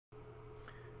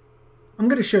I'm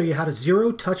going to show you how to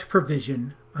zero-touch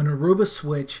provision an Aruba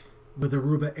switch with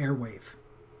Aruba Airwave.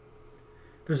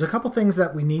 There's a couple things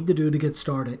that we need to do to get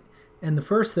started, and the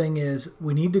first thing is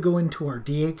we need to go into our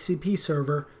DHCP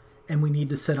server and we need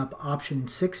to set up option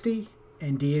 60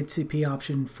 and DHCP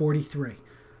option 43.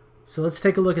 So let's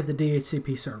take a look at the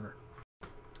DHCP server.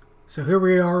 So here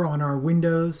we are on our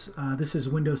Windows. This is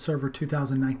Windows Server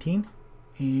 2019,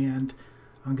 and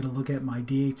I'm going to look at my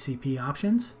DHCP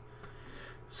options.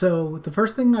 So the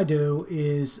first thing I do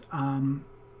is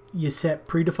you set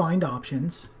predefined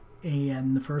options,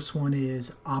 and the first one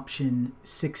is option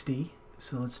 60.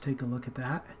 So let's take a look at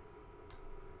that.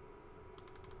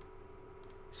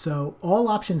 So all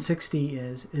option 60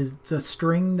 is it's a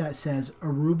string that says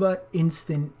Aruba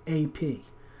Instant AP.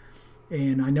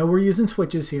 And I know we're using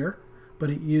switches here, but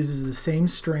it uses the same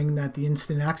string that the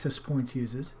Instant Access Points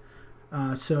uses.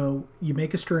 So you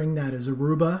make a string that is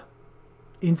Aruba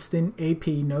Instant AP,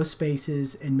 no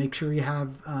spaces, and make sure you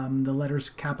have the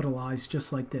letters capitalized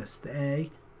just like this, the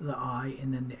A, the I,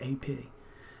 and then the AP.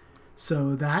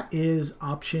 So that is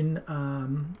option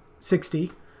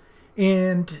 60.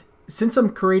 And since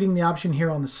I'm creating the option here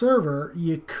on the server,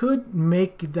 you could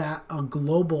make that a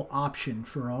global option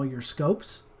for all your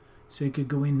scopes. So you could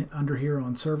go in under here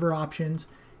on server options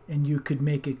and you could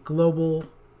make it global.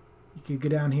 You could go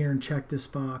down here and check this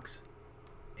box,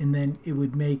 and then it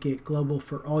would make it global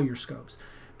for all your scopes.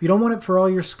 If you don't want it for all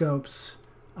your scopes,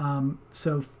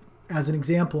 so as an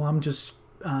example, I'm just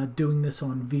doing this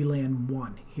on VLAN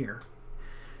 1 here.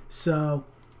 So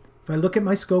if I look at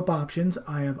my scope options,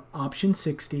 I have option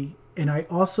 60, and I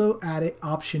also added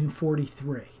option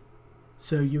 43.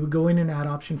 So you would go in and add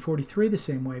option 43 the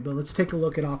same way, but let's take a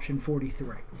look at option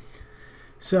 43.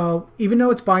 So even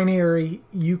though it's binary,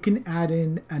 you can add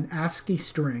in an ASCII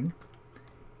string,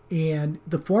 and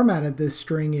the format of this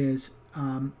string is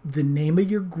the name of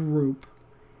your group,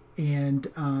 and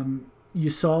you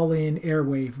saw in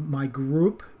Airwave, my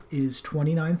group is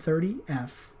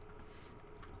 2930F,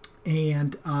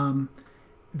 and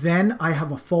then I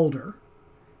have a folder,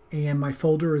 and my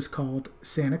folder is called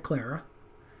Santa Clara,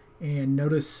 and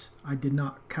notice I did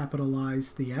not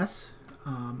capitalize the S.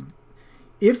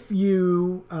 If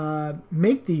you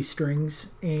make these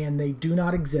strings and they do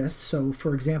not exist, so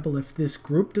for example, if this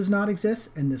group does not exist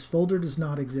and this folder does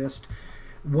not exist,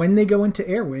 when they go into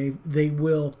Airwave, they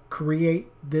will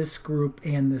create this group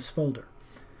and this folder.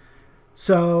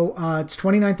 So it's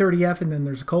 2930F, and then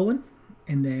there's a colon,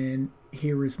 and then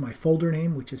here is my folder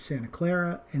name, which is Santa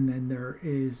Clara, and then there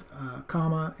is a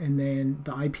comma, and then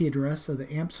the IP address of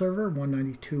the AMP server,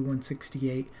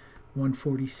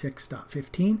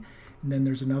 192.168.146.15. And then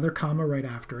there's another comma right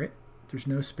after it. There's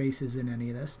no spaces in any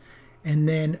of this. And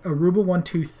then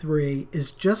Aruba123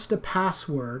 is just a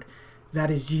password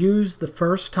that is used the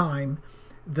first time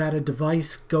that a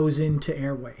device goes into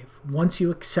Airwave. Once you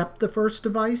accept the first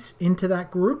device into that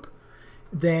group,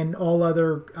 then all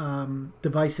other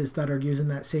devices that are using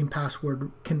that same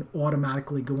password can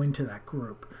automatically go into that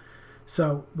group.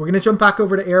 So we're going to jump back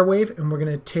over to Airwave, and we're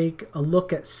going to take a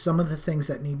look at some of the things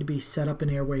that need to be set up in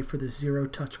Airwave for this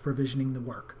zero-touch provisioning to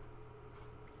work.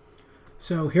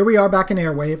 So here we are back in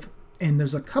Airwave, and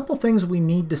there's a couple things we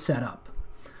need to set up.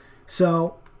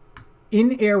 So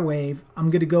in Airwave, I'm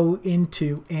going to go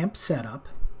into AMP Setup,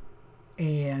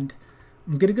 and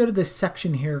I'm going to go to this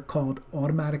section here called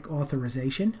Automatic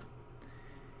Authorization.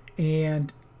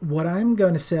 And what I'm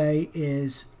going to say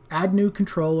is add new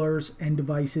controllers and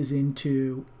devices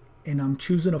into, and I'm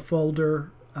choosing a folder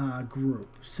group.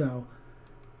 So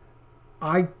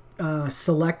I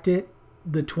selected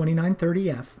the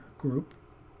 2930F group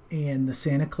and the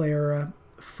Santa Clara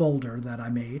folder that I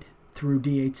made through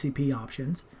DHCP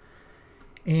options.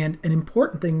 And an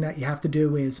important thing that you have to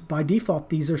do is, by default,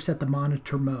 these are set to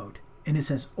monitor mode, and it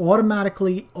says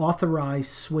automatically authorize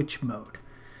switch mode.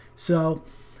 So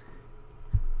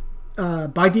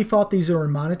by default, these are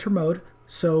in monitor mode.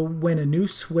 So when a new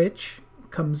switch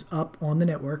comes up on the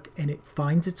network and it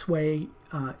finds its way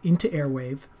into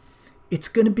Airwave, it's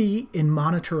going to be in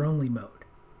monitor only mode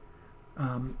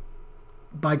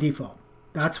by default.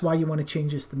 That's why you want to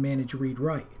change this to manage read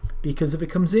write, because if it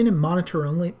comes in monitor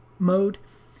only mode,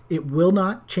 it will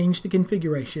not change the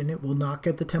configuration, it will not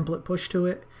get the template pushed to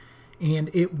it,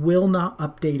 and it will not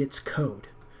update its code.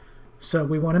 So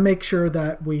we want to make sure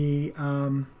that we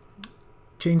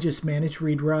change this manage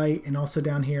read write, and also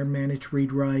down here manage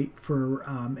read write for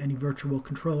any virtual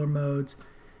controller modes,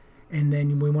 and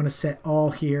then we want to set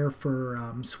all here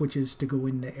for switches to go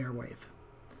into Airwave.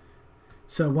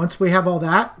 So once we have all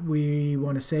that, we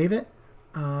want to save it.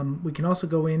 We can also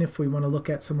go in if we want to look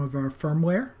at some of our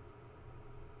firmware.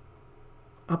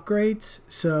 upgrades.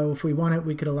 So if we want it,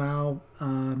 we could allow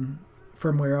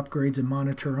firmware upgrades in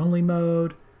monitor only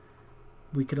mode.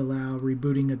 We could allow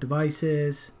rebooting of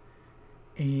devices,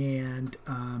 and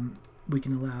we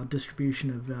can allow distribution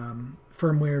of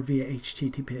firmware via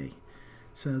HTTP.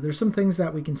 So there's some things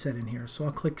that we can set in here. So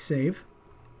I'll click Save.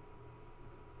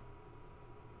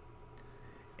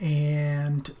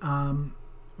 And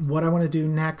what I want to do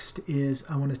next is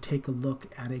I want to take a look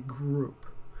at a group.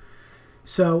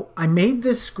 So I made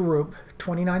this group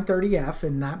 2930F,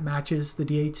 and that matches the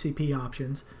DHCP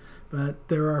options, but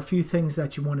there are a few things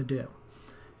that you want to do.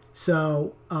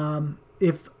 So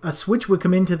if a switch would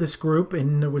come into this group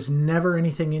and there was never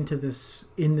anything in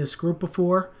this group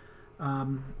before,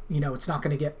 you know, it's not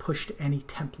going to get pushed to any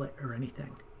template or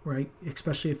anything, right?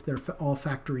 Especially if they're all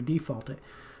factory defaulted.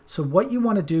 So what you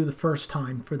want to do the first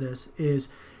time for this is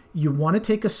you want to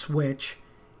take a switch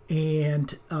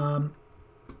and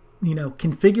you know,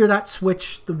 configure that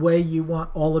switch the way you want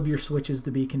all of your switches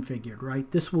to be configured,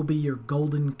 right? This will be your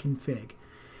golden config.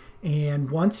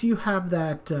 And once you have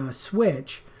that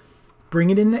switch, bring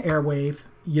it in the Airwave.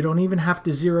 You don't even have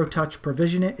to zero touch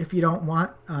provision it if you don't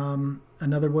want.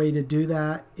 Another way to do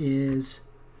that is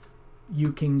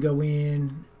you can go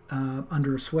in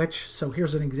under a switch. So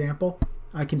here's an example.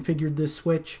 I configured this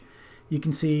switch. You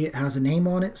can see it has a name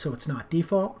on it, so it's not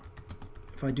default.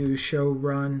 If I do show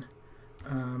run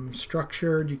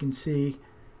structured, you can see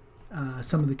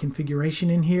some of the configuration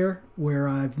in here where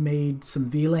I've made some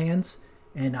VLANs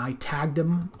and I tagged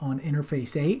them on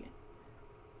interface 8.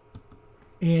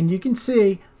 And you can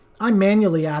see I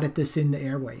manually added this in the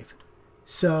Airwave.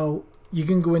 So you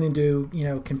can go in and do, you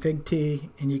know, config T,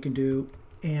 and you can do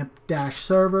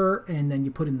amp-server, and then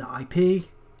you put in the IP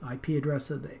address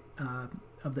of the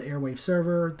Airwave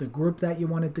server, the group that you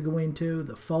want it to go into,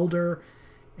 the folder,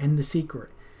 and the secret.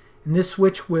 And this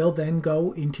switch will then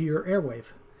go into your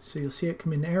Airwave. So you'll see it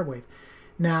come in the Airwave.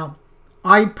 Now,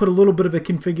 I put a little bit of a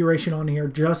configuration on here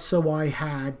just so I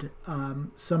had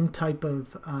some type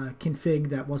of config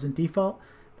that wasn't default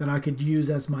that I could use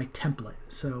as my template.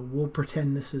 So we'll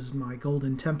pretend this is my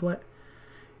golden template.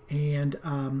 And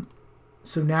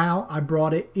so now I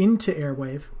brought it into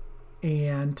Airwave.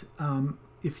 And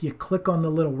if you click on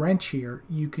the little wrench here,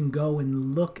 you can go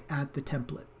and look at the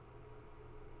template.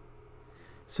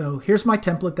 So here's my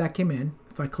template that came in.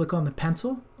 If I click on the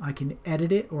pencil, I can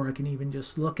edit it, or I can even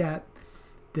just look at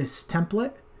this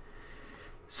template.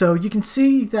 So you can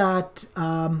see that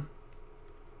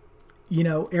you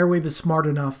know, Airwave is smart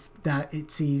enough that it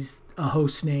sees a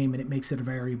host name and it makes it a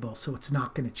variable, so it's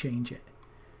not going to change it.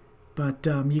 But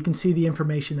you can see the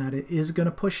information that it is going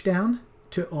to push down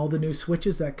to all the new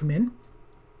switches that come in.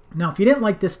 Now, if you didn't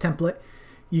like this template,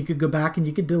 you could go back and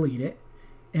you could delete it,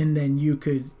 and then you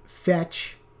could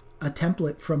fetch a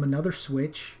template from another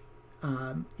switch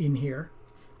in here.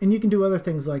 And you can do other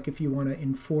things, like if you want to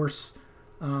enforce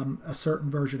a certain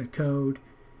version of code,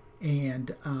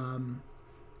 and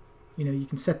you know, you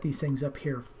can set these things up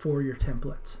here for your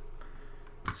templates.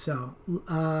 So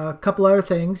a couple other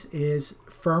things is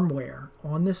firmware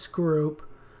on this group,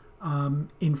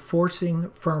 enforcing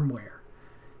firmware.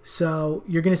 So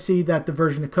you're going to see that the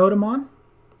version of code I'm on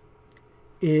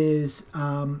is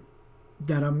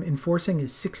that I'm enforcing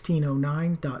is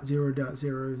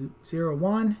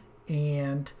 1609.0.001,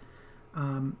 and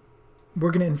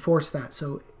we're going to enforce that.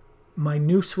 So my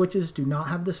new switches do not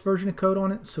have this version of code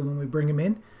on it, so when we bring them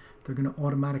in, they're going to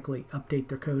automatically update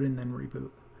their code and then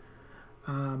reboot.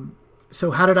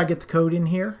 So how did I get the code in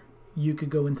here? You could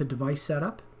go into device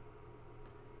setup,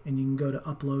 and you can go to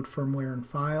upload firmware and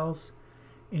files.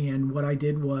 And what I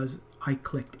did was I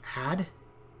clicked add,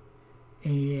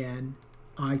 and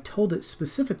I told it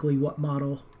specifically what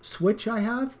model switch I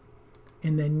have.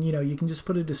 And then, you know, you can just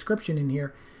put a description in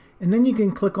here, and then you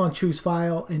can click on choose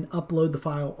file and upload the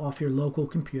file off your local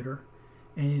computer,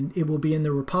 and it will be in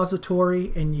the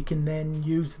repository, and you can then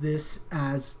use this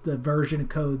as the version of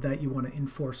code that you want to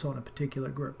enforce on a particular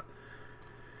group.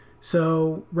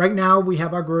 So right now we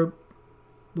have our group,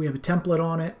 we have a template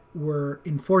on it, we're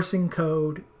enforcing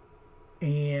code,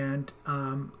 and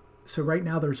so right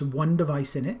now there's one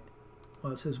device in it.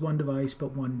 Well, it says one device,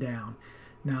 but one down.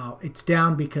 Now it's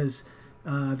down because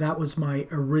that was my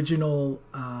original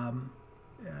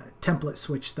template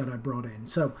switch that I brought in.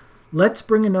 So let's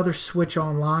bring another switch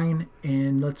online,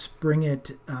 and let's bring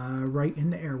it right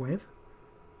into Airwave.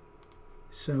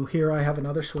 So here I have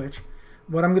another switch.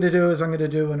 What I'm going to do is I'm going to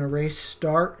do an erase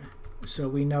start, so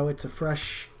we know it's a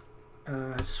fresh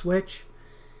switch,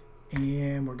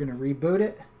 and we're going to reboot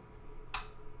it,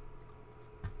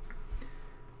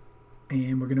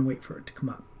 and we're going to wait for it to come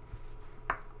up.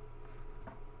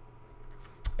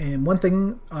 And one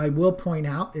thing I will point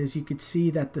out is you could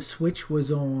see that the switch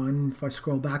was on, if I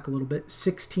scroll back a little bit,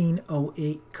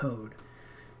 1608 code.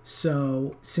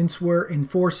 So since we're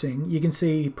enforcing, you can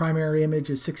see primary image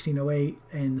is 1608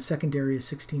 and the secondary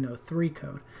is 1603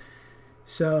 code.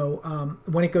 So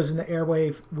when it goes into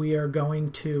Airwave, we are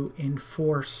going to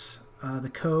enforce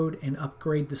the code and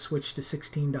upgrade the switch to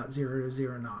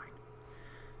 16.009.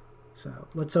 So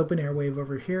let's open Airwave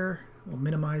over here. We'll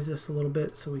minimize this a little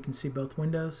bit so we can see both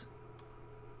windows.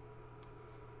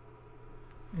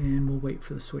 And we'll wait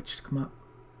for the switch to come up.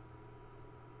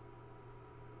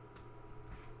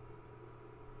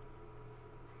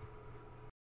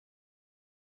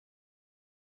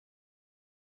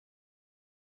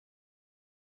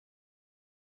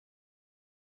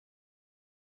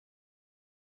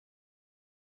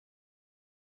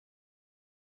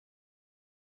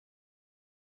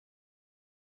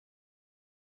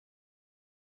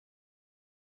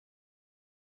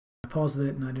 Paused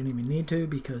it and I didn't even need to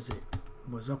because it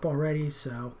was up already.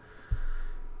 So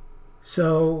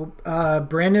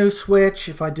brand new switch.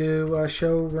 If I do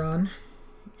show run,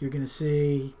 you're going to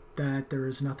see that there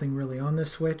is nothing really on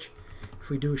this switch. If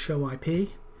we do a show IP,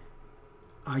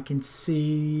 I can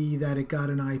see that it got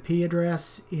an IP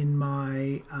address in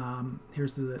my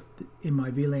here's in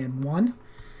my VLAN 1.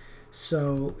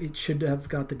 So it should have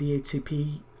got the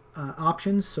DHCP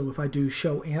options. So if I do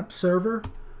show amp server,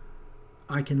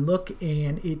 I can look,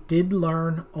 and it did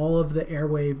learn all of the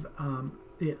Airwave.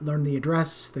 It learned the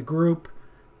address, the group,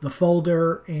 the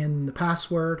folder, and the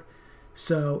password.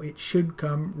 So it should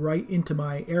come right into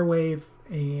my Airwave,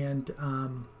 and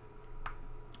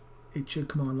it should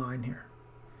come online here.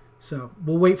 So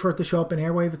we'll wait for it to show up in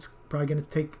Airwave. It's probably going to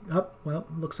take up. Well,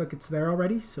 it looks like it's there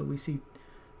already. So we see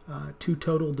 2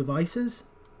 total devices.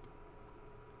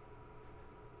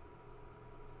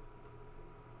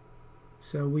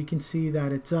 So we can see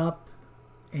that it's up,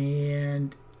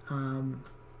 and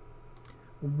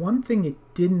one thing it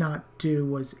did not do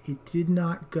was it did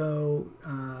not go,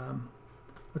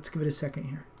 let's give it a second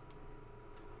here.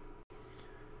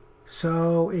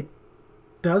 So it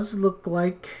does look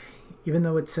like, even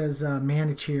though it says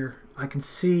manage here, I can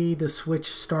see the switch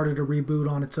started a reboot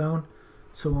on its own.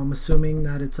 So I'm assuming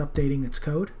that it's updating its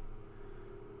code.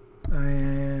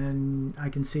 And I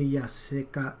can see, yes,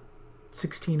 it got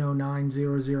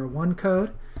 1609001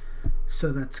 code,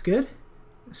 so that's good.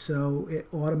 So it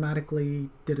automatically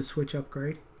did a switch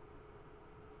upgrade.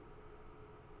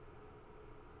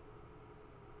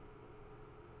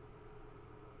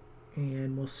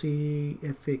 And we'll see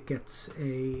if it gets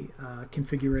a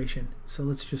configuration. So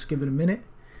let's just give it a minute.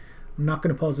 I'm not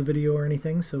going to pause the video or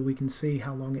anything, so we can see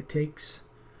how long it takes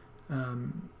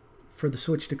for the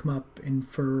switch to come up and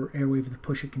for Airwave to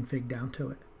push a config down to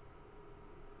it.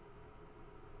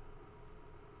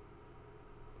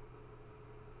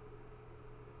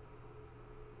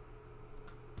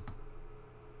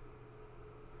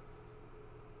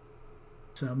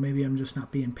 So maybe I'm just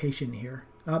not being patient here.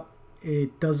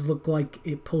 It does look like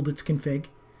it pulled its config.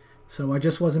 So I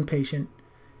just wasn't patient.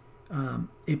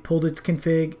 It pulled its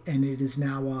config and it is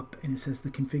now up, and it says the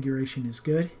configuration is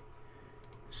good.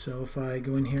 So if I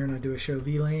go in here and I do a show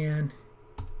VLAN,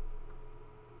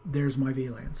 there's my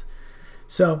VLANs.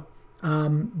 So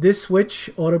this switch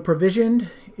auto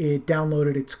provisioned, it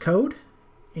downloaded its code,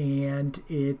 and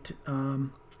it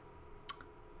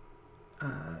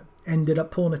ended up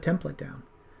pulling a template down.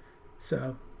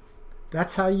 So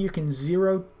that's how you can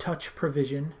zero touch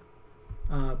provision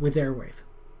with Airwave.